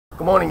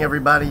Good morning,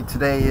 everybody.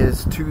 Today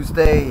is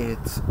Tuesday.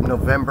 It's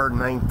November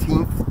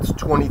 19th. It's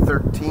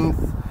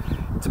 2013.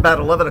 It's about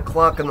 11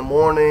 o'clock in the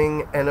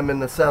morning, and I'm in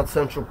the south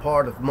central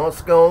part of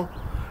Moscow.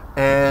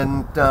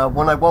 And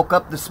when I woke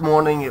up this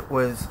morning, it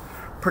was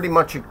pretty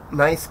much a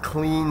nice,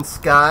 clean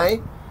sky,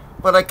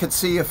 but I could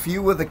see a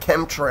few of the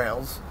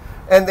chemtrails,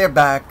 and they're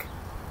back.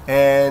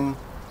 And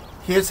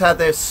here's how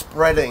they're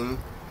spreading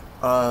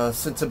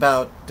since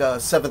about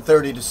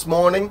 7:30 this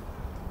morning.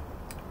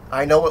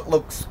 I know it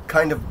looks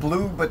kind of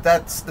blue, but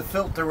that's the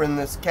filter in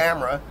this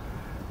camera.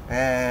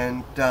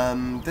 And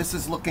this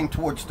is looking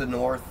towards the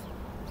north.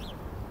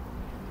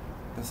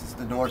 This is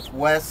the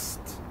northwest,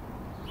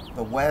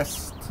 the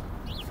west,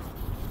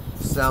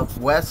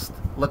 southwest.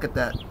 Look at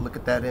that. Look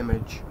at that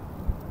image.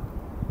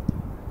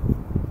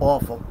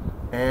 Awful.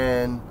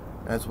 And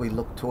as we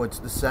look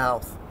towards the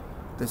south,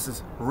 this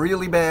is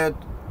really bad.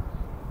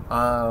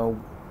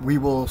 We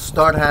will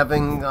start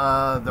having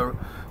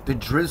the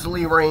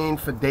drizzly rain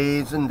for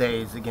days and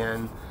days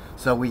again.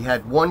 So we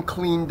had one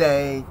clean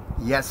day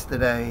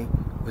yesterday.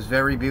 It was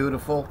very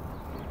beautiful.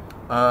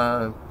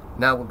 Now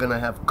we're going to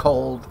have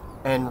cold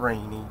and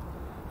rainy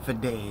for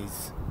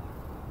days.